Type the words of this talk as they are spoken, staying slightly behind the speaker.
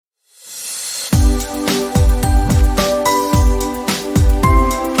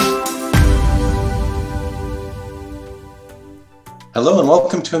Hello and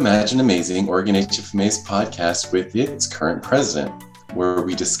welcome to Imagine Amazing, Oregon HFMA's podcast with its current president, where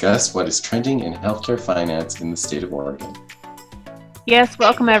we discuss what is trending in healthcare finance in the state of Oregon. Yes,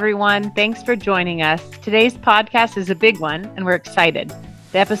 welcome everyone. Thanks for joining us. Today's podcast is a big one, and we're excited.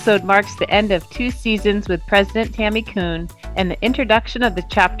 The episode marks the end of 2 seasons with President Tammy Kuhn and the introduction of the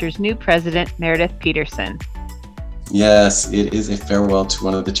chapter's new president, Meredith Peterson. Yes, it is a farewell to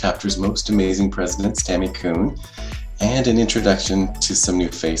one of the chapter's most amazing presidents, Tammy Kuhn, and an introduction to some new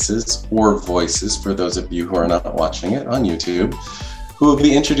faces or voices for those of you who are not watching it on YouTube, who will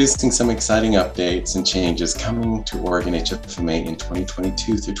be introducing some exciting updates and changes coming to Oregon HFMA in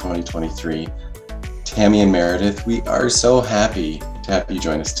 2022 through 2023. Tammy and Meredith, we are so happy to have you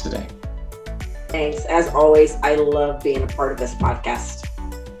join us today. Thanks. As always, I love being a part of this podcast.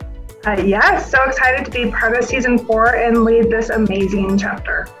 Yes, so excited to be part of season 4 and lead this amazing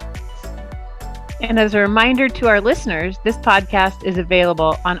chapter. And as a reminder to our listeners, this podcast is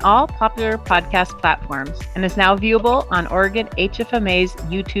available on all popular podcast platforms and is now viewable on Oregon HFMA's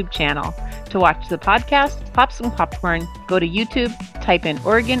YouTube channel. To watch the podcast, pop some popcorn, go to YouTube, type in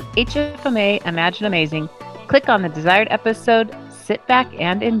Oregon HFMA Imagine Amazing, click on the desired episode, sit back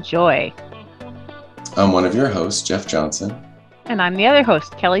and enjoy. I'm one of your hosts, Jeff Johnson. And I'm the other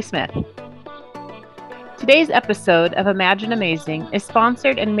host, Kelly Smith. Today's episode of Imagine Amazing is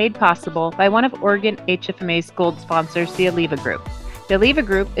sponsored and made possible by one of Oregon HFMA's gold sponsors, the Aliva Group. The Aliva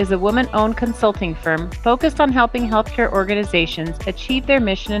Group is a woman-owned consulting firm focused on helping healthcare organizations achieve their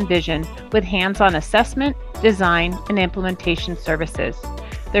mission and vision with hands-on assessment, design, and implementation services.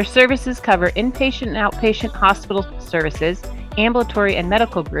 Their services cover inpatient and outpatient hospital services, ambulatory and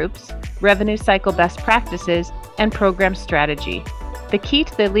medical groups, revenue cycle best practices, and program strategy. The key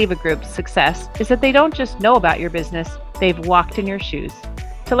to the Aliva Group's success is that they don't just know about your business, they've walked in your shoes.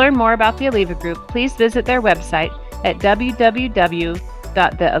 To learn more about the Aliva Group, please visit their website at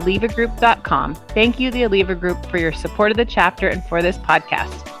www.thealivagroup.com. Thank you, the Aliva Group, for your support of the chapter and for this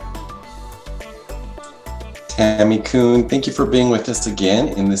podcast. Tammy Kuhn, thank you for being with us again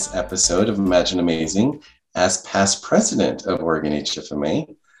in this episode of Imagine Amazing as past president of Oregon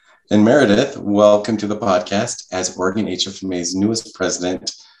HFMA. And Meredith, welcome to the podcast as Oregon HFMA's newest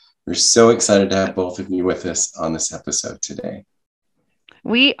president. We're so excited to have both of you with us on this episode today.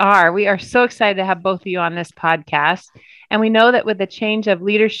 We are so excited to have both of you on this podcast. And we know that with the change of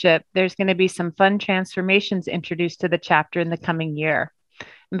leadership, there's going to be some fun transformations introduced to the chapter in the coming year.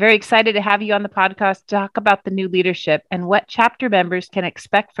 I'm very excited to have you on the podcast to talk about the new leadership and what chapter members can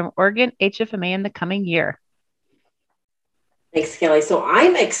expect from Oregon HFMA in the coming year. Thanks, Kelly. So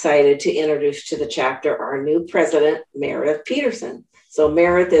I'm excited to introduce to the chapter our new president, Meredith Peterson. So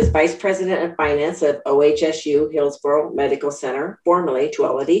Meredith is Vice President of Finance at OHSU Hillsborough Medical Center, formerly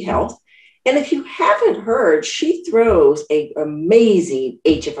Tuality Health. And if you haven't heard, she throws an amazing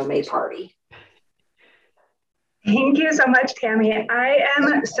HFMA party. Thank you so much, Tammy. I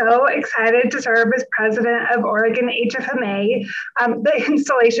am so excited to serve as president of Oregon HFMA. The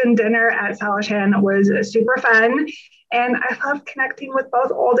installation dinner at Salishan was super fun, and I loved connecting with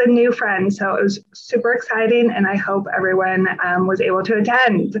both old and new friends. So it was super exciting, and I hope everyone was able to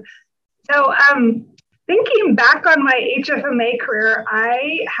attend. So thinking back on my HFMA career,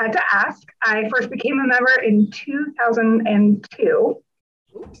 I had to ask. I first became a member in 2002.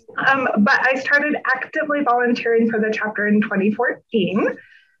 But I started actively volunteering for the chapter in 2014,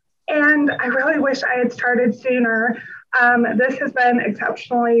 and I really wish I had started sooner. This has been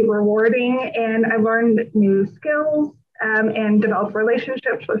exceptionally rewarding, and I've learned new skills and developed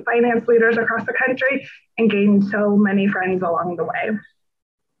relationships with finance leaders across the country and gained so many friends along the way.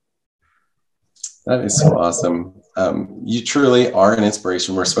 That is so awesome. You truly are an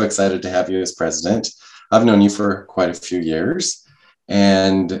inspiration. We're so excited to have you as president. I've known you for quite a few years.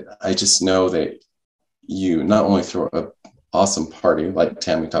 And I just know that you not only throw an awesome party like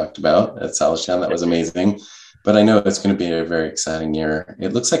Tammy talked about at Salishan, that was amazing, but I know it's going to be a very exciting year.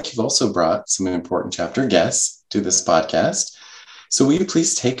 It looks like you've also brought some important chapter guests to this podcast. So will you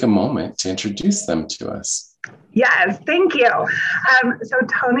please take a moment to introduce them to us? Yes, thank you. So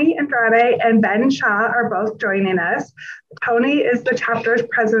Tony Andrade and Ben Shaw are both joining us. Tony is the chapter's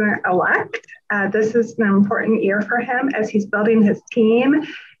president-elect. This is an important year for him as he's building his team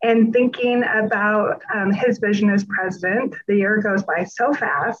and thinking about his vision as president. The year goes by so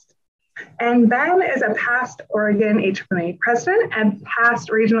fast. And Ben is a past Oregon HFMA president and past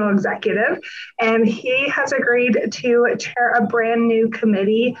regional executive, and he has agreed to chair a brand new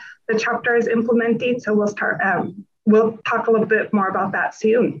committee the chapter is implementing. So we'll talk a little bit more about that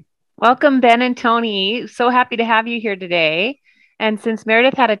soon. Welcome, Ben and Tony. So happy to have you here today. And since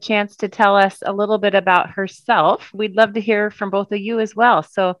Meredith had a chance to tell us a little bit about herself, we'd love to hear from both of you as well.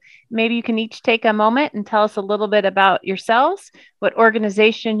 So maybe you can each take a moment and tell us a little bit about yourselves, what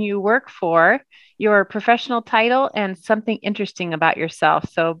organization you work for, your professional title, and something interesting about yourself.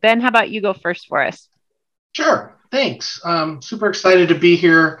 So Ben, how about you go first for us? Sure, thanks. Super excited to be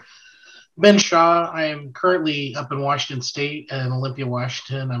here. Ben Shaw. I am currently up in Washington State in Olympia,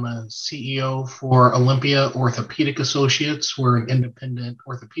 Washington. I'm a CEO for Olympia Orthopedic Associates. We're an independent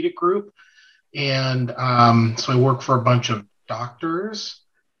orthopedic group. And so I work for a bunch of doctors,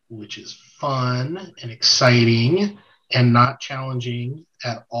 which is fun and exciting and not challenging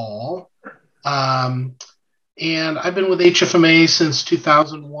at all. And I've been with HFMA since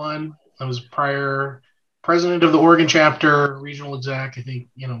 2001. I was prior president of the Oregon chapter, regional exec. I think,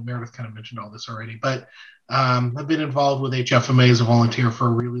 Meredith kind of mentioned all this already, but I've been involved with HFMA as a volunteer for a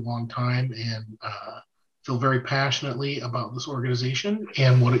really long time and feel very passionately about this organization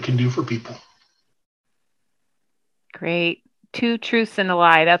and what it can do for people. Great. 2 truths and a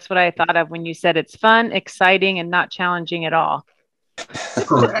lie. That's what I thought of when you said it's fun, exciting, and not challenging at all.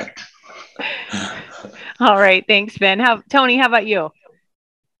 Correct. All right. Thanks, Ben. Tony, how about you?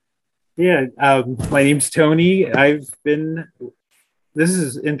 Yeah, my name's Tony. This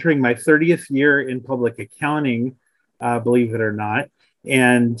is entering my 30th year in public accounting, believe it or not.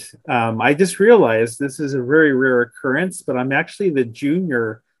 And I just realized this is a very rare occurrence, but I'm actually the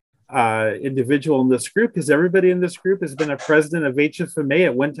junior individual in this group because everybody in this group has been a president of HFMA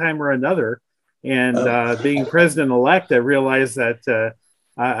at one time or another. And being president-elect, I realized that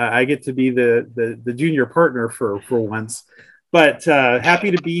I get to be the junior partner for once. But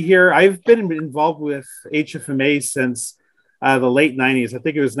happy to be here. I've been involved with HFMA since the late 90s. I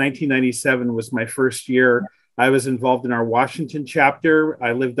think it was 1997 was my first year. I was involved in our Washington chapter.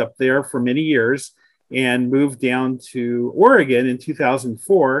 I lived up there for many years and moved down to Oregon in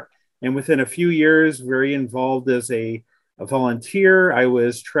 2004. And within a few years, very involved as a volunteer. I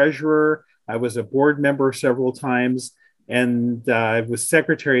was treasurer. I was a board member several times. And I was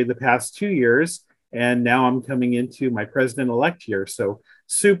secretary the past 2 years. And now I'm coming into my president-elect year. So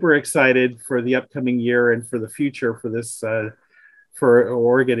super excited for the upcoming year and for the future for this, for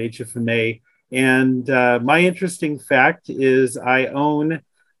Oregon HFMA. And my interesting fact is I own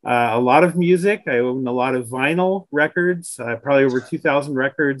a lot of music. I own a lot of vinyl records, probably over 2,000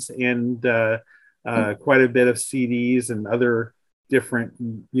 records and quite a bit of CDs and other different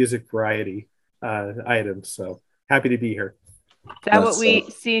music variety items. So happy to be here. Is that what we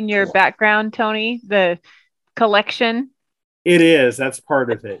see in your background, Tony? The collection? It is. That's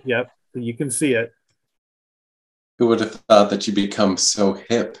part of it. Yep. You can see it. Who would have thought that you become so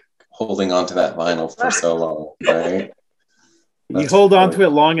hip holding on to that vinyl for so long, right? You hold on to it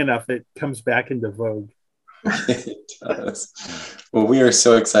long enough, it comes back into vogue. It does. Well, we are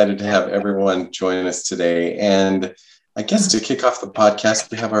so excited to have everyone join us today. And I guess to kick off the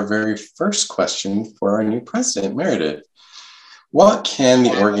podcast, we have our very first question for our new president, Meredith. What can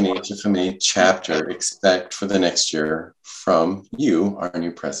the Oregon HFMA chapter expect for the next year from you, our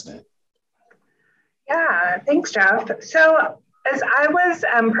new president? Yeah, thanks, Jeff. So as I was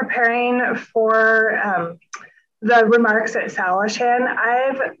preparing for the remarks at Salishan,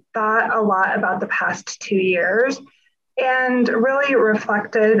 I've thought a lot about the past 2 years and really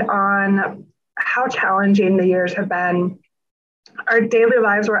reflected on how challenging the years have been. Our daily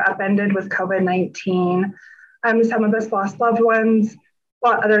lives were upended with COVID-19. Some of us lost loved ones,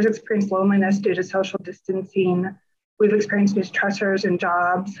 while others experienced loneliness due to social distancing. We've experienced new stressors in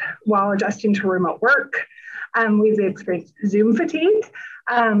jobs while adjusting to remote work. We've experienced Zoom fatigue,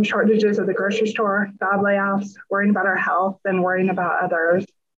 shortages at the grocery store, job layoffs, worrying about our health and worrying about others.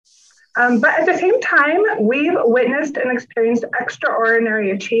 But at the same time, we've witnessed and experienced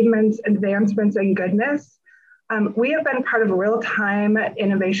extraordinary achievements, advancements, and goodness. We have been part of real-time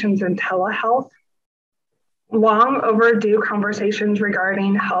innovations in telehealth. Long overdue conversations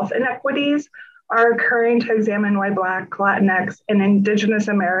regarding health inequities are occurring to examine why Black, Latinx, and Indigenous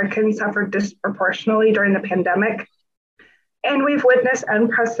Americans suffered disproportionately during the pandemic. And we've witnessed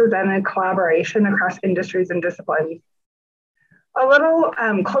unprecedented collaboration across industries and disciplines. A little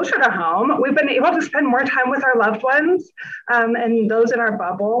closer to home, we've been able to spend more time with our loved ones and those in our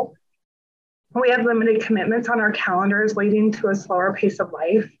bubble. We have limited commitments on our calendars, leading to a slower pace of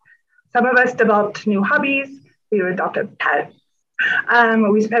life. Some of us developed new hobbies. We've adopted pets.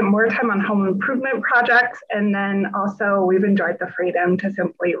 We spent more time on home improvement projects. And then also we've enjoyed the freedom to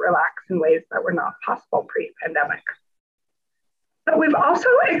simply relax in ways that were not possible pre-pandemic. But we've also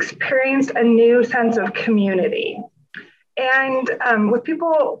experienced a new sense of community. And with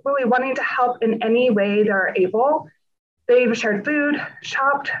people really wanting to help in any way they're able, They've shared food,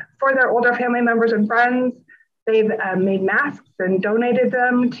 shopped for their older family members and friends. They've made masks and donated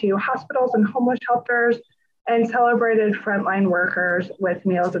them to hospitals and homeless shelters, and celebrated frontline workers with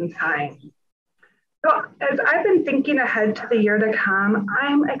meals and signs. So as I've been thinking ahead to the year to come,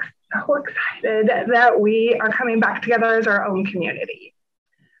 I'm so excited that we are coming back together as our own community.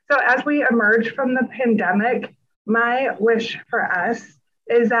 So as we emerge from the pandemic, my wish for us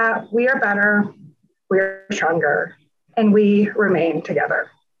is that we are better, we're stronger, and we remain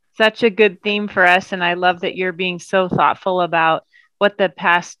together. Such a good theme for us. And I love that you're being so thoughtful about what the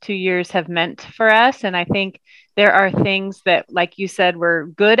past 2 years have meant for us. And I think there are things that, like you said,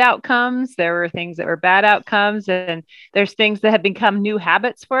 were good outcomes. There were things that were bad outcomes. And there's things that have become new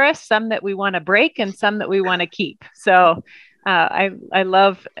habits for us, some that we want to break and some that we want to keep. So I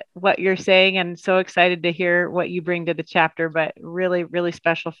love what you're saying, and so excited to hear what you bring to the chapter, but really, really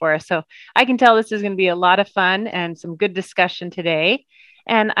special for us. So I can tell this is going to be a lot of fun and some good discussion today.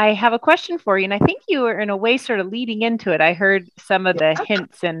 And I have a question for you, and I think you were in a way sort of leading into it. I heard some of the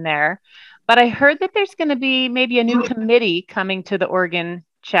hints in there, but I heard that there's going to be maybe a new committee coming to the Oregon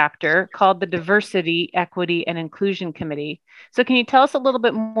chapter called the Diversity, Equity, and Inclusion Committee. So can you tell us a little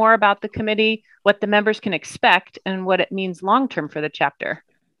bit more about the committee, what the members can expect, and what it means long-term for the chapter?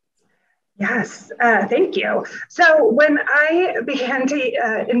 Yes, thank you. So when I began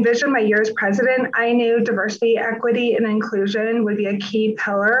to envision my year as president, I knew diversity, equity, and inclusion would be a key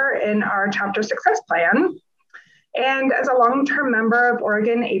pillar in our chapter success plan. And as a long-term member of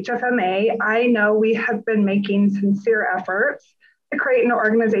Oregon HFMA, I know we have been making sincere efforts to create an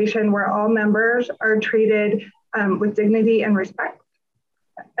organization where all members are treated with dignity and respect.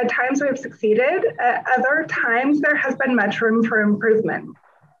 At times we have succeeded, at other times there has been much room for improvement.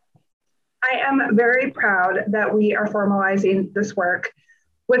 I am very proud that we are formalizing this work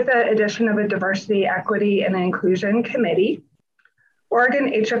with the addition of a diversity, equity, and inclusion committee.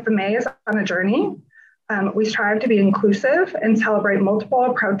 Oregon HFMA is on a journey. We strive to be inclusive and celebrate multiple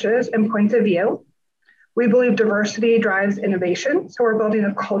approaches and points of view. We believe diversity drives innovation, so we're building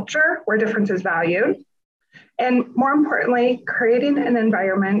a culture where difference is valued. And more importantly, creating an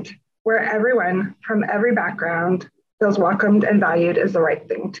environment where everyone from every background feels welcomed and valued is the right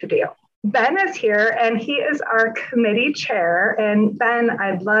thing to do. Ben is here, and he is our committee chair. And Ben,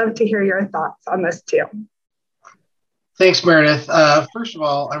 I'd love to hear your thoughts on this too. Thanks, Meredith. First of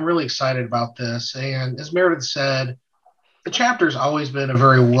all, I'm really excited about this. And as Meredith said, the chapter's always been a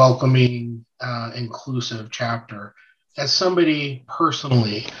very welcoming, inclusive chapter. As somebody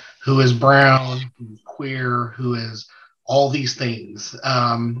personally who is brown, who's queer, who is all these things,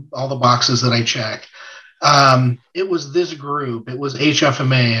 all the boxes that I check, it was this group, it was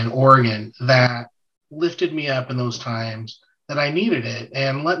HFMA in Oregon that lifted me up in those times that I needed it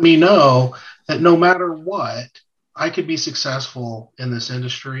and let me know that no matter what, I could be successful in this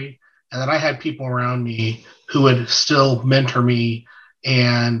industry, and that I had people around me who would still mentor me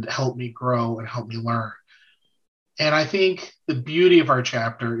and help me grow and help me learn. And I think the beauty of our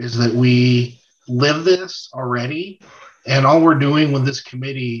chapter is that we live this already, and all we're doing with this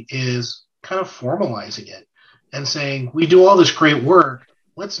committee is kind of formalizing it and saying, we do all this great work,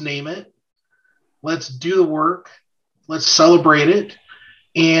 let's name it, let's do the work, let's celebrate it,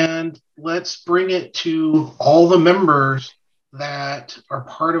 and let's bring it to all the members that are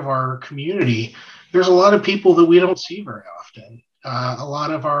part of our community. There's a lot of people that we don't see very often. A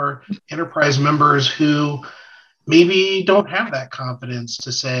lot of our enterprise members who maybe don't have that confidence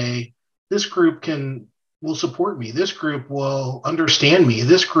to say, this group will support me. This group will understand me.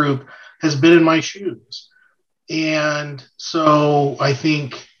 This group has been in my shoes. And so I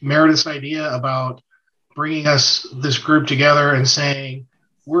think Meredith's idea about bringing this group together and saying,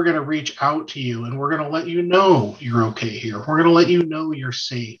 we're going to reach out to you and we're going to let you know you're okay here. We're going to let you know you're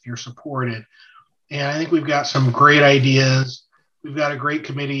safe, you're supported. And I think we've got some great ideas. We've got a great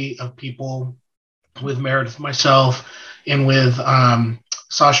committee of people with Meredith, myself, and with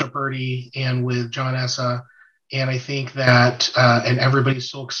Sasha Purdy and with John Essa. And I think that, and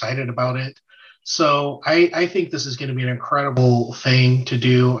everybody's so excited about it. So I think this is going to be an incredible thing to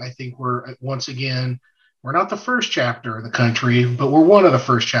do. I think we're not the first chapter in the country, but we're one of the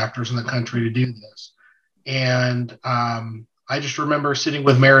first chapters in the country to do this. And I just remember sitting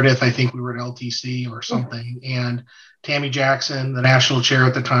with Meredith, I think we were at LTC or something, and Tammy Jackson, the national chair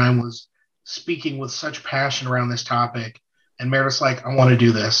at the time, was speaking with such passion around this topic. And Meredith's like, I want to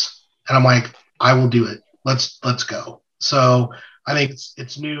do this. And I'm like, I will do it. Let's go. So I think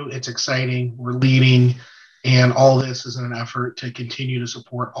it's new, it's exciting, we're leading, and all this is in an effort to continue to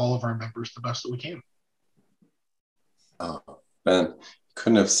support all of our members the best that we can. Ben,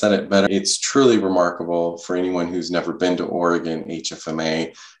 couldn't have said it better. It's truly remarkable for anyone who's never been to Oregon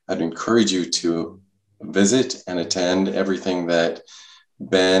HFMA. I'd encourage you to visit and attend. Everything that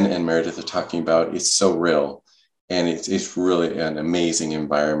Ben and Meredith are talking about. It's so real, and it's really an amazing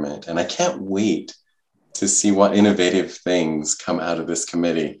environment. And I can't wait to see what innovative things come out of this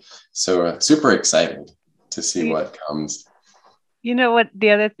committee. So super excited to see what comes. You know what?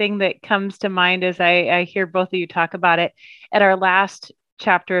 The other thing that comes to mind as I hear both of you talk about it, at our last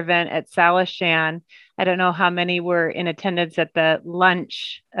chapter event at Salishan, I don't know how many were in attendance at the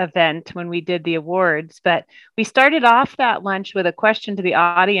lunch event when we did the awards, but we started off that lunch with a question to the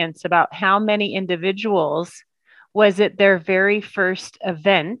audience about how many individuals was it their very first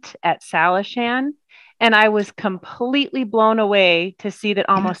event at Salishan. And I was completely blown away to see that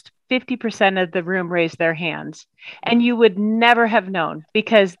almost 50% of the room raised their hands. And you would never have known,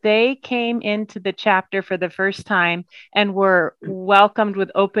 because they came into the chapter for the first time and were welcomed with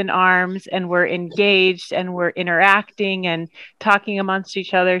open arms and were engaged and were interacting and talking amongst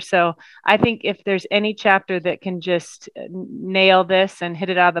each other. So I think if there's any chapter that can just nail this and hit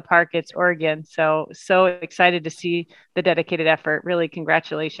it out of the park, it's Oregon. So excited to see the dedicated effort. Really,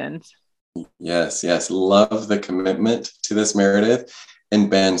 congratulations. Yes. Love the commitment to this, Meredith. And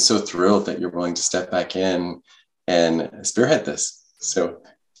Ben, so thrilled that you're willing to step back in and spearhead this. So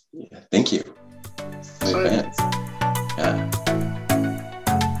thank you in advance. Yeah.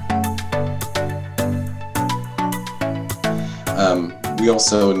 We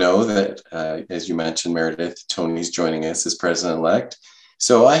also know that, as you mentioned, Meredith, Tony's joining us as president-elect.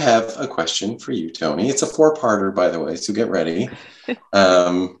 So I have a question for you, Tony. It's a 4-parter, by the way, so get ready.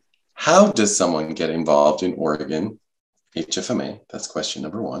 How does someone get involved in Oregon HFMA? That's question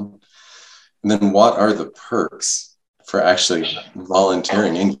number 1. And then what are the perks for actually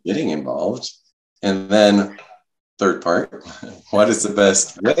volunteering and getting involved? And then third part, what is the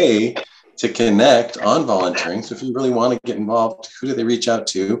best way to connect on volunteering? So if you really want to get involved, who do they reach out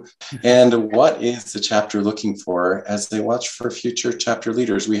to? And what is the chapter looking for as they watch for future chapter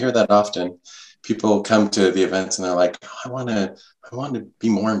leaders? We hear that often. People come to the events and they're like, I want to be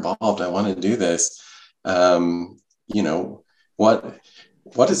more involved. I want to do this. What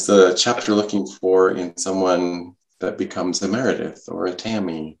is the chapter looking for in someone that becomes a Meredith or a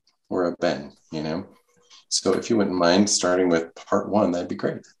Tammy or a Ben, So if you wouldn't mind starting with part 1, that'd be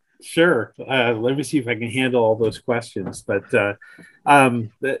great. Sure. Let me see if I can handle all those questions. But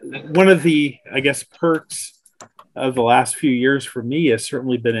one of the, I guess, perks of the last few years for me has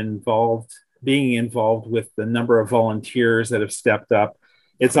certainly been being involved with the number of volunteers that have stepped up.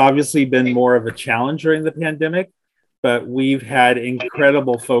 It's obviously been more of a challenge during the pandemic, but we've had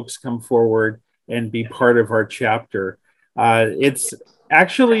incredible folks come forward and be part of our chapter. It's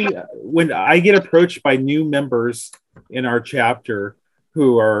actually, when I get approached by new members in our chapter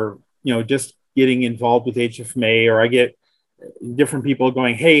who are, just getting involved with HFMA, or I get different people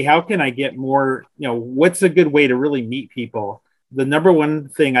going, hey, how can I get more, what's a good way to really meet people? The number one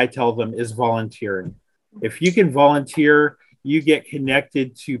thing I tell them is volunteering. If you can volunteer, you get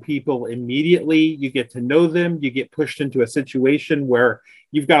connected to people immediately. You get to know them. You get pushed into a situation where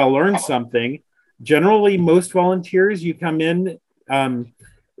you've got to learn something. Generally, most volunteers, you come in,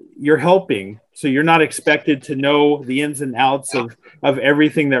 you're helping. So you're not expected to know the ins and outs of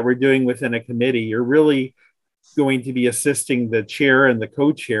everything that we're doing within a committee. You're really going to be assisting the chair and the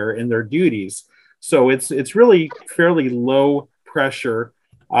co-chair in their duties. So it's really fairly low pressure.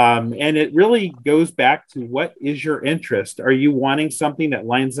 And it really goes back to, what is your interest? Are you wanting something that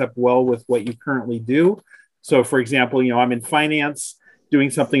lines up well with what you currently do? So for example, I'm in finance. Doing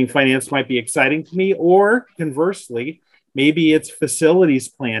something in finance might be exciting to me, or conversely, maybe it's facilities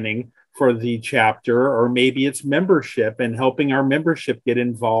planning for the chapter, or maybe it's membership and helping our membership get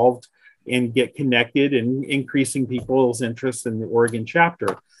involved and get connected and increasing people's interest in the Oregon chapter.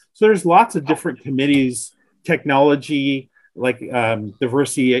 So there's lots of different committees, technology, like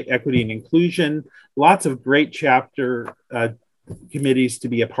diversity, equity, and inclusion, lots of great chapter committees to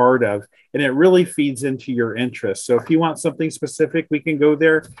be a part of, and it really feeds into your interests. So if you want something specific, we can go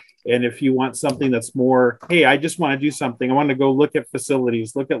there. And if you want something that's more, hey, I just want to do something, I want to go look at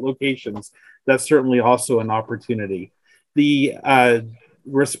facilities, look at locations, that's certainly also an opportunity. The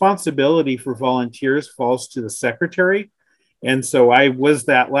responsibility for volunteers falls to the secretary. And so I was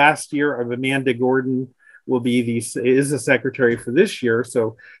that last year. Of Amanda Gordon is the secretary for this year.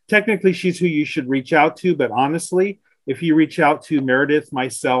 So technically she's who you should reach out to. But honestly, if you reach out to Meredith,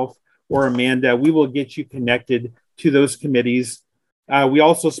 myself, or Amanda, we will get you connected to those committees. We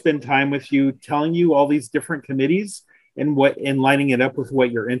also spend time with you, telling you all these different committees and lining it up with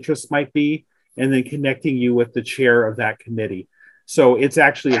what your interests might be, and then connecting you with the chair of that committee. So it's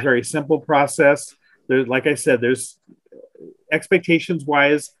actually a very simple process. There's, like I said, there's expectations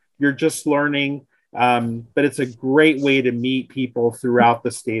wise, you're just learning, but it's a great way to meet people throughout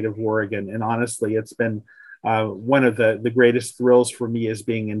the state of Oregon. And honestly, it's been one of the greatest thrills for me is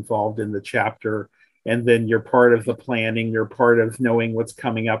being involved in the chapter. And then you're part of the planning, you're part of knowing what's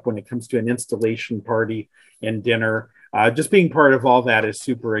coming up when it comes to an installation party and dinner. Just being part of all that is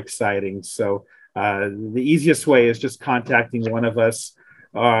super exciting. So the easiest way is just contacting one of us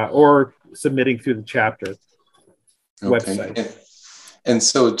or submitting through the chapter website. And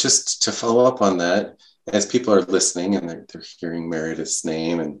so just to follow up on that, as people are listening and they're hearing Meredith's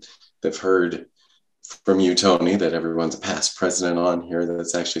name and they've heard from you, Tony, that everyone's a past president on here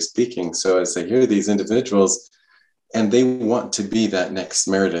that's actually speaking. So as they hear these individuals and they want to be that next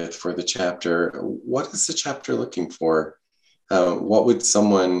Meredith for the chapter, what is the chapter looking for? What would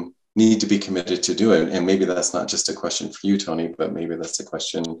someone need to be committed to do it? And maybe that's not just a question for you, Tony, but maybe that's a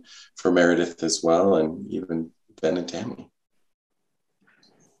question for Meredith as well, and even Ben and Tammy.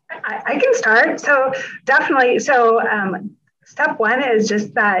 I can start. So definitely. So step one is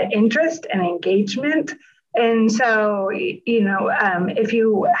just that interest and engagement. And so, if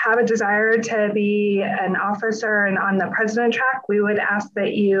you have a desire to be an officer and on the president track, we would ask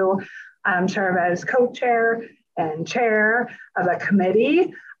that you serve as co-chair and chair of a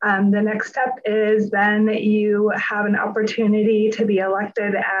committee. The next step is then you have an opportunity to be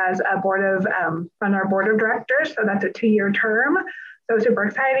elected as a on our board of directors. So that's a 2-year term. So super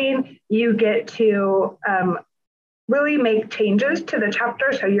exciting. You get to really make changes to the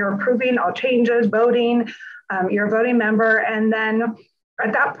chapter. So you're approving all changes, voting, you're a voting member. And then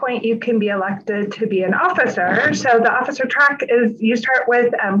at that point, you can be elected to be an officer. So the officer track is you start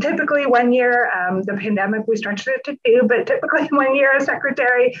with typically 1 year. The pandemic, we stretched it to 2, but typically 1 year as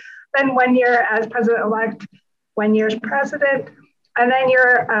secretary, then 1 year as president-elect, 1 year as president. And then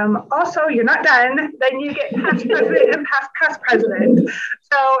you're you're not done. Then you get past president and past president.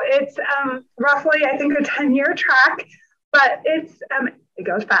 So it's roughly, I think, a 10-year track, but it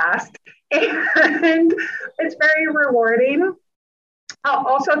goes fast and it's very rewarding. I'll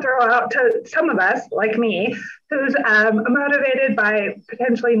also throw out to some of us, like me, who's motivated by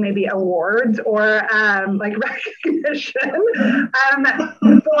potentially maybe awards or like recognition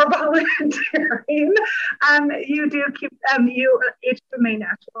for volunteering. You do keep HFMA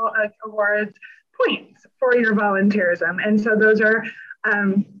National Awards points for your volunteerism. And so those are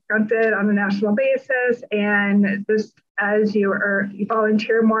counted on a national basis. And just as you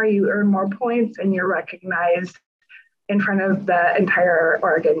volunteer more, you earn more points and you're recognized in front of the entire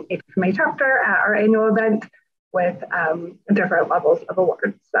Oregon HFMA chapter at our annual event with different levels of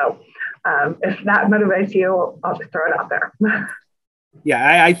awards. So if that motivates you, I'll just throw it out there.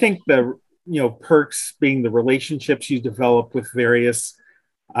 Yeah, I think the perks being the relationships you develop with various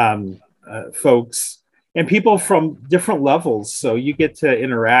folks and people from different levels. So you get to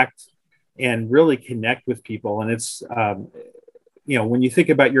interact and really connect with people. And it's when you think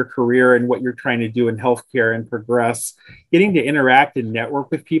about your career and what you're trying to do in healthcare and progress, getting to interact and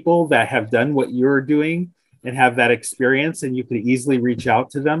network with people that have done what you're doing and have that experience, and you can easily reach out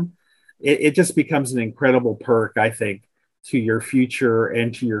to them, it just becomes an incredible perk, I think, to your future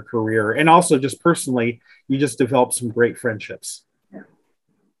and to your career. And also just personally, you just develop some great friendships.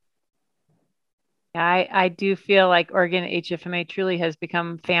 Yeah, I do feel like Oregon HFMA truly has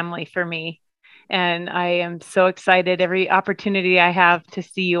become family for me. And I am so excited every opportunity I have to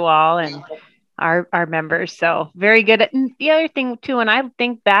see you all and our members. So very good. And the other thing too, when I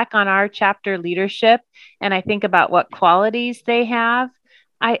think back on our chapter leadership and I think about what qualities they have,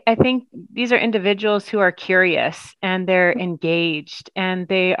 I think these are individuals who are curious and they're engaged and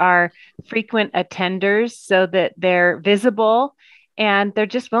they are frequent attenders so that they're visible and they're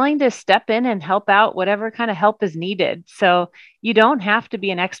just willing to step in and help out whatever kind of help is needed. So you don't have to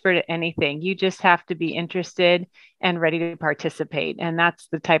be an expert at anything. You just have to be interested and ready to participate. And that's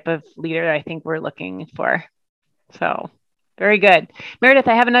the type of leader I think we're looking for. So very good. Meredith,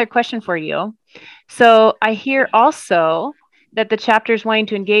 I have another question for you. So I hear also that the chapter is wanting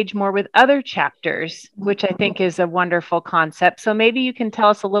to engage more with other chapters, which I think is a wonderful concept. So maybe you can tell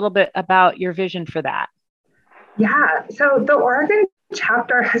us a little bit about your vision for that. Yeah, so the Oregon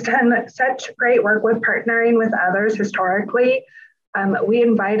chapter has done such great work with partnering with others historically. We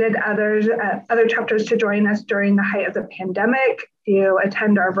invited other chapters to join us during the height of the pandemic to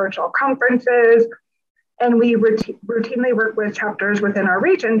attend our virtual conferences. And we routinely work with chapters within our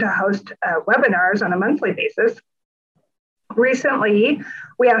region to host webinars on a monthly basis. Recently,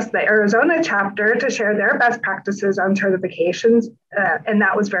 we asked the Arizona chapter to share their best practices on certifications, and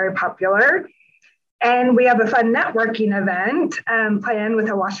that was very popular. And we have a fun networking event planned with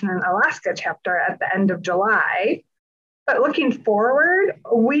the Washington, Alaska chapter at the end of July. But looking forward,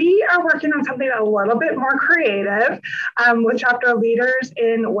 we are working on something a little bit more creative with chapter leaders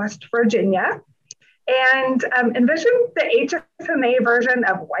in West Virginia. And envision the HFMA version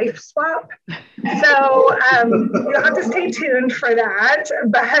of Wife Swap. So you'll have to stay tuned for that.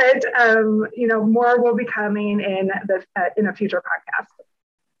 But more will be coming in a future podcast.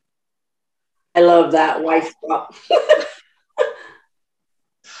 I love that, Wife Swap.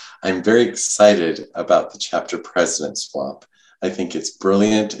 I'm very excited about the chapter president swap. I think it's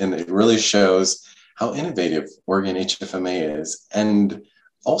brilliant, and it really shows how innovative Oregon HFMA is, and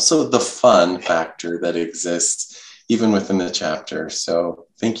also the fun factor that exists even within the chapter. So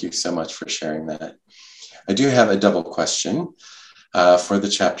thank you so much for sharing that. I do have a double question for the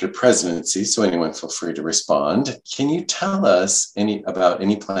chapter presidency, so anyone feel free to respond. Can you tell us about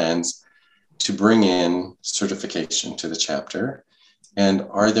any plans to bring in certification to the chapter? And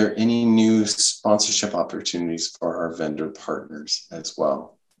are there any new sponsorship opportunities for our vendor partners as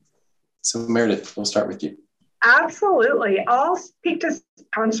well? So Meredith, we'll start with you. Absolutely. I'll speak to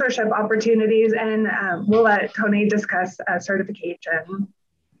sponsorship opportunities, and we'll let Tony discuss certification.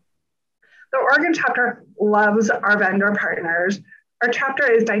 The Oregon chapter loves our vendor partners. Our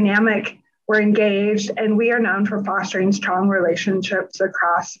chapter is dynamic, we're engaged, and we are known for fostering strong relationships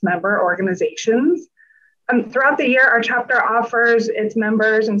across member organizations. Throughout the year, our chapter offers its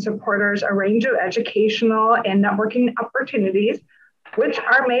members and supporters a range of educational and networking opportunities, which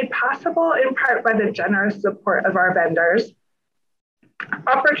are made possible in part by the generous support of our vendors.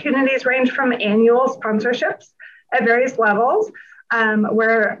 Opportunities range from annual sponsorships at various levels,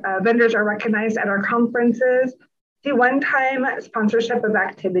 where vendors are recognized at our conferences, to one-time sponsorship of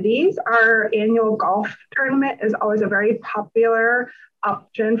activities. Our annual golf tournament is always a very popular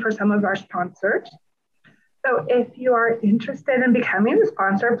option for some of our sponsors. So if you are interested in becoming a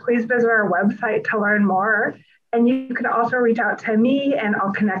sponsor, please visit our website to learn more. And you can also reach out to me, and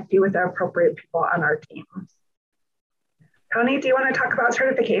I'll connect you with the appropriate people on our team. Tony, do you want to talk about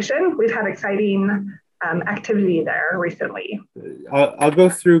certification? We've had exciting activity there recently. I'll go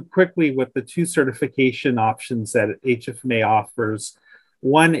through quickly with the two certification options that HFMA offers.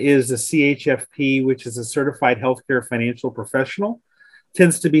 One is a CHFP, which is a Certified Healthcare Financial Professional.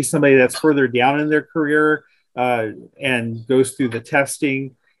 Tends to be somebody that's further down in their career and goes through the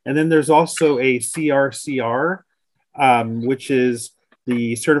testing. And then there's also a CRCR, which is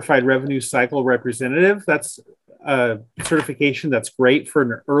the Certified Revenue Cycle Representative. That's a certification that's great for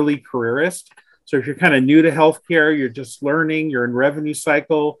an early careerist. So if you're kind of new to healthcare, you're just learning, you're in revenue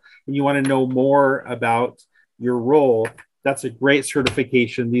cycle, and you want to know more about your role, that's a great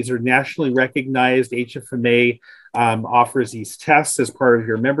certification. These are nationally recognized. HFMA offers these tests as part of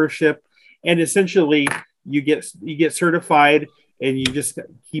your membership. And essentially, you get certified, and you just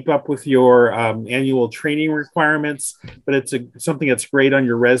keep up with your annual training requirements. But it's something that's great on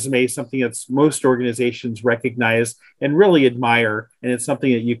your resume, something that's most organizations recognize and really admire. And it's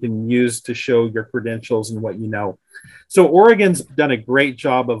something that you can use to show your credentials and what you know. So Oregon's done a great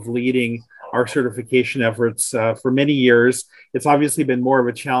job of leading our certification efforts for many years. It's obviously been more of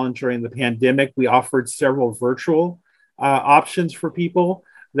a challenge during the pandemic. We offered several virtual options for people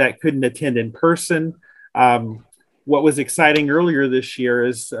that couldn't attend in person. What was exciting earlier this year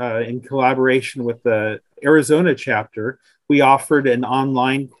is in collaboration with the Arizona chapter, we offered an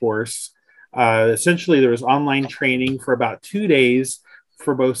online course. Essentially, there was online training for about 2 days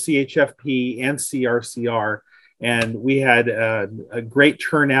for both CHFP and CRCR. And we had a great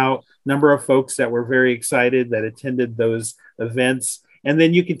turnout, number of folks that were very excited that attended those events. And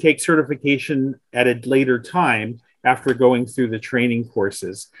then you can take certification at a later time after going through the training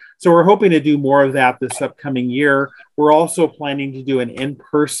courses. So we're hoping to do more of that this upcoming year. We're also planning to do an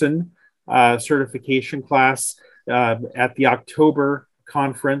in-person certification class at the October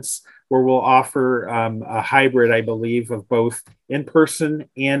conference, where we'll offer a hybrid, I believe, of both in-person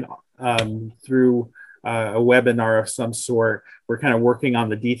and through a webinar of some sort. We're kind of working on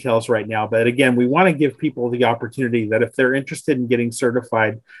the details right now. But again, we want to give people the opportunity that if they're interested in getting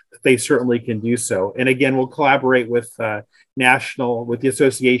certified, they certainly can do so. And again, we'll collaborate with the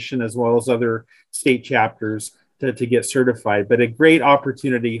association as well as other state chapters to get certified. But a great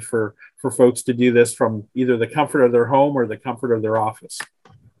opportunity for folks to do this from either the comfort of their home or the comfort of their office.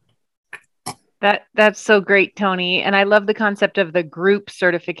 That's so great, Tony. And I love the concept of the group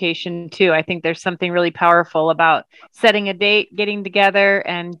certification too. I think there's something really powerful about setting a date, getting together,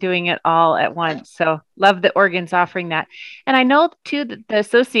 and doing it all at once. So love that Oregon's offering that. And I know too that the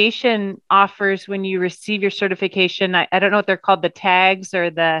association offers, when you receive your certification, I don't know if they're called the tags or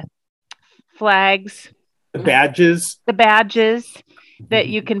the flags, the badges that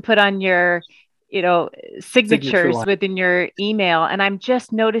you can put on your, signatures within your email. And I'm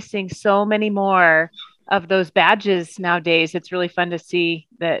just noticing so many more of those badges nowadays. It's really fun to see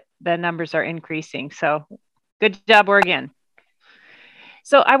that the numbers are increasing. So good job, Oregon.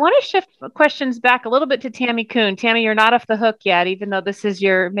 So I want to shift questions back a little bit to Tammy Kuhn. Tammy, you're not off the hook yet, even though this is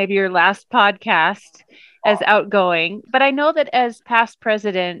maybe your last podcast as outgoing. But I know that as past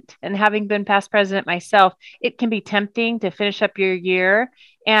president, and having been past president myself, it can be tempting to finish up your year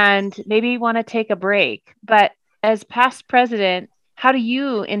and maybe want to take a break. But as past president, how do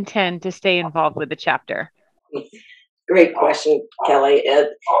you intend to stay involved with the chapter? Great question, Kelly.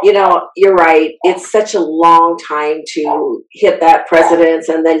 You're right. It's such a long time to hit that precedence,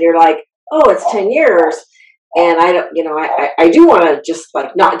 and then you're like, oh, it's 10 years. And I do want to just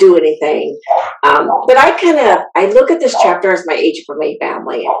like not do anything. But I look at this chapter as my HFMA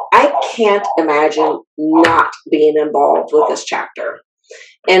family. I can't imagine not being involved with this chapter.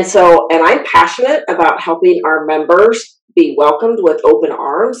 And I'm passionate about helping our members be welcomed with open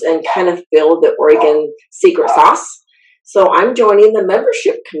arms and kind of build the Oregon secret sauce. So I'm joining the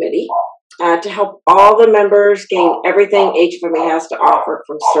membership committee to help all the members gain everything HFMA has to offer,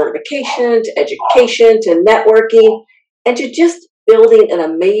 from certification to education to networking and to just building an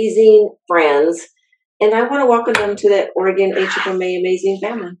amazing friends. And I want to welcome them to the Oregon HFMA amazing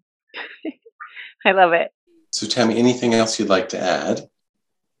family. I love it. So Tammy, anything else you'd like to add?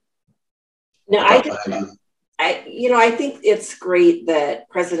 No, I think it's great that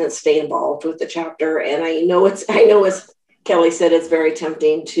presidents stay involved with the chapter. And I know as Kelly said, it's very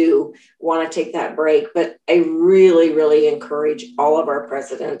tempting to want to take that break, but I really, really encourage all of our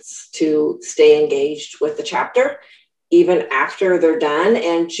presidents to stay engaged with the chapter, even after they're done,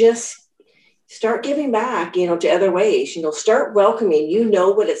 and just start giving back, to other ways, start welcoming,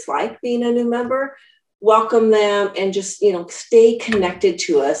 what it's like being a new member, welcome them, and just, stay connected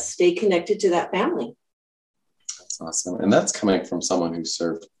to us, stay connected to that family. Awesome. And that's coming from someone who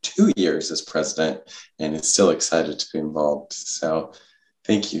served 2 years as president and is still excited to be involved. So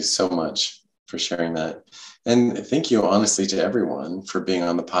thank you so much for sharing that. And thank you, honestly, to everyone for being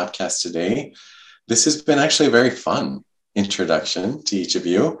on the podcast today. This has been actually a very fun introduction to each of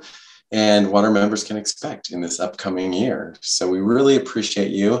you and what our members can expect in this upcoming year. So we really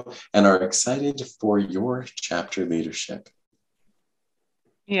appreciate you and are excited for your chapter leadership.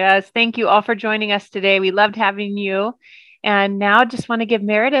 Yes, thank you all for joining us today. We loved having you. And now just want to give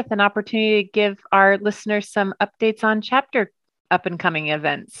Meredith an opportunity to give our listeners some updates on chapter up and coming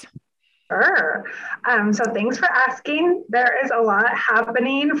events. Sure. So thanks for asking. There is a lot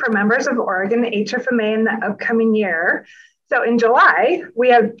happening for members of Oregon HFMA in the upcoming year. So in July, we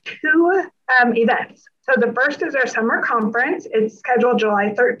have 2 events. So the first is our summer conference. It's scheduled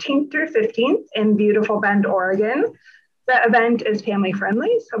July 13th through 15th in beautiful Bend, Oregon. The event is family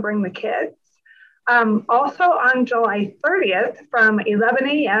friendly, so bring the kids. Also on July 30th from 11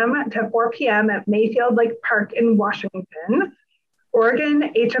 a.m. to 4 p.m. at Mayfield Lake Park in Washington,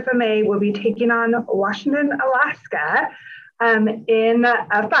 Oregon HFMA will be taking on Washington, Alaska in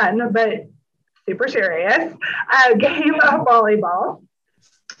a fun but super serious game of volleyball.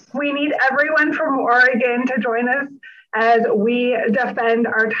 We need everyone from Oregon to join us as we defend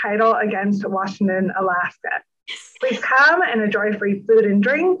our title against Washington, Alaska. Please come and enjoy free food and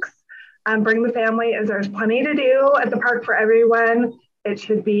drinks. Bring the family, as there's plenty to do at the park for everyone. It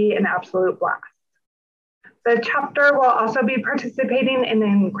should be an absolute blast. The chapter will also be participating in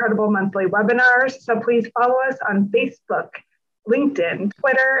incredible monthly webinars, so please follow us on Facebook, LinkedIn,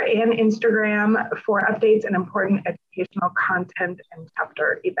 Twitter, and Instagram for updates and important educational content and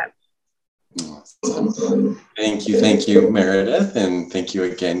chapter events. Awesome. Thank you, Meredith, and thank you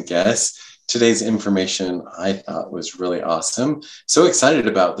again, guests. Today's information I thought was really awesome. So excited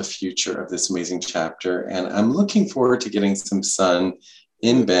about the future of this amazing chapter, and I'm looking forward to getting some sun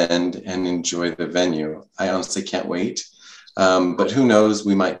in Bend and enjoy the venue. I honestly can't wait. But who knows,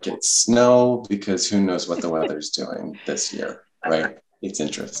 we might get snow because who knows what the weather's doing this year, right? It's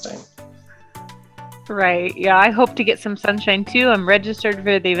interesting. Right. Yeah, I hope to get some sunshine too. I'm registered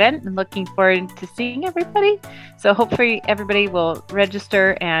for the event and looking forward to seeing everybody. So hopefully everybody will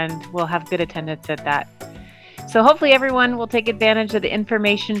register and we'll have good attendance at that. So hopefully everyone will take advantage of the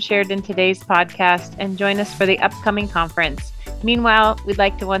information shared in today's podcast and join us for the upcoming conference. Meanwhile, we'd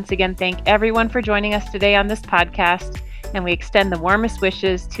like to once again thank everyone for joining us today on this podcast. And we extend the warmest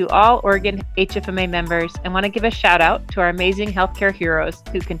wishes to all Oregon HFMA members and want to give a shout out to our amazing healthcare heroes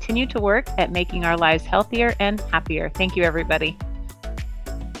who continue to work at making our lives healthier and happier. Thank you, everybody.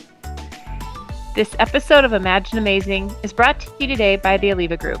 This episode of Imagine Amazing is brought to you today by the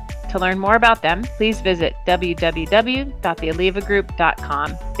Aliva Group. To learn more about them, please visit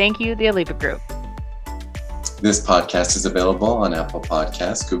www.thealivagroup.com. Thank you, The Aliva Group. This podcast is available on Apple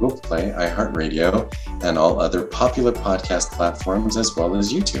Podcasts, Google Play, iHeartRadio, and all other popular podcast platforms, as well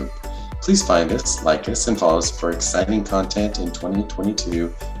as YouTube. Please find us, like us, and follow us for exciting content in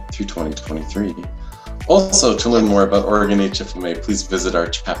 2022 through 2023. Also, to learn more about Oregon HFMA, please visit our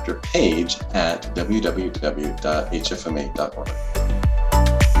chapter page at www.hfma.org.